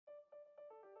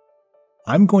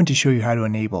I'm going to show you how to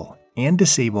enable and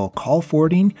disable call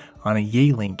forwarding on a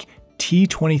Yealink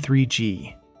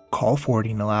T23G. Call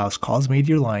forwarding allows calls made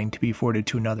to your line to be forwarded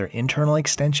to another internal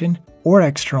extension or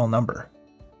external number.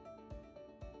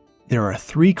 There are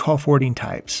 3 call forwarding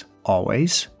types: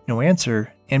 always, no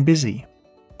answer, and busy.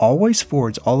 Always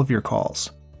forwards all of your calls.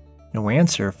 No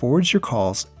answer forwards your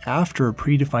calls after a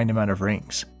predefined amount of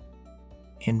rings.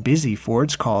 And busy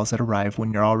forwards calls that arrive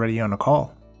when you're already on a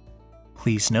call.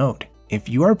 Please note, if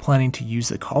you are planning to use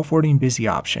the call forwarding busy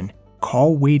option,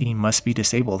 call waiting must be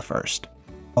disabled first.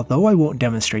 Although I won't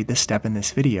demonstrate this step in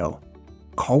this video,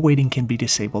 call waiting can be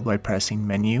disabled by pressing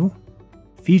Menu,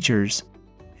 Features,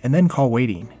 and then Call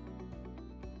Waiting.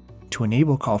 To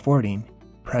enable call forwarding,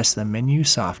 press the Menu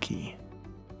soft key.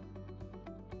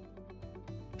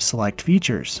 Select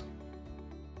Features,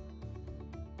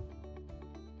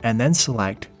 and then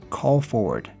select Call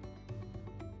Forward.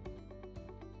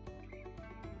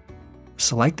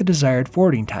 Select the desired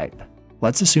forwarding type.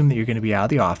 Let's assume that you're going to be out of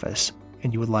the office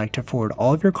and you would like to forward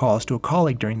all of your calls to a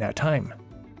colleague during that time.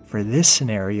 For this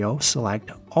scenario,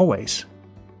 select Always.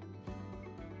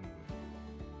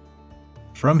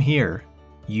 From here,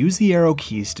 use the arrow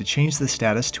keys to change the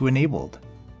status to Enabled.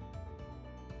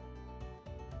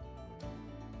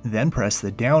 Then press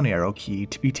the down arrow key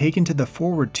to be taken to the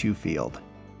Forward To field.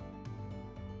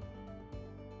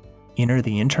 Enter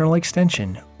the internal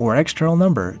extension or external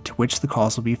number to which the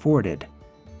calls will be forwarded.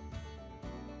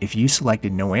 If you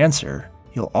selected No Answer,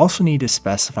 you'll also need to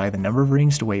specify the number of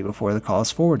rings to wait before the call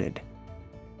is forwarded.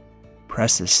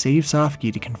 Press the Save soft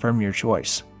key to confirm your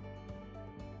choice.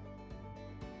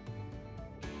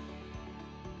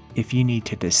 If you need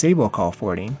to disable call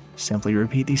forwarding, simply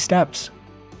repeat these steps,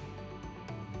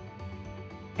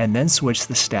 and then switch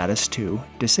the status to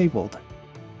Disabled.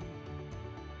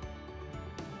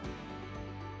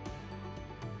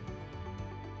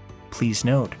 Please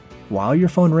note, while your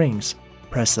phone rings,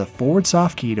 press the forward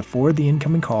soft key to forward the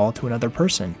incoming call to another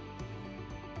person.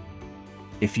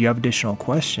 If you have additional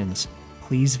questions,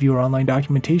 please view our online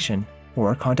documentation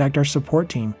or contact our support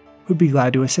team, who'd be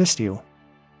glad to assist you.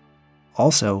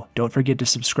 Also, don't forget to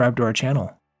subscribe to our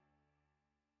channel.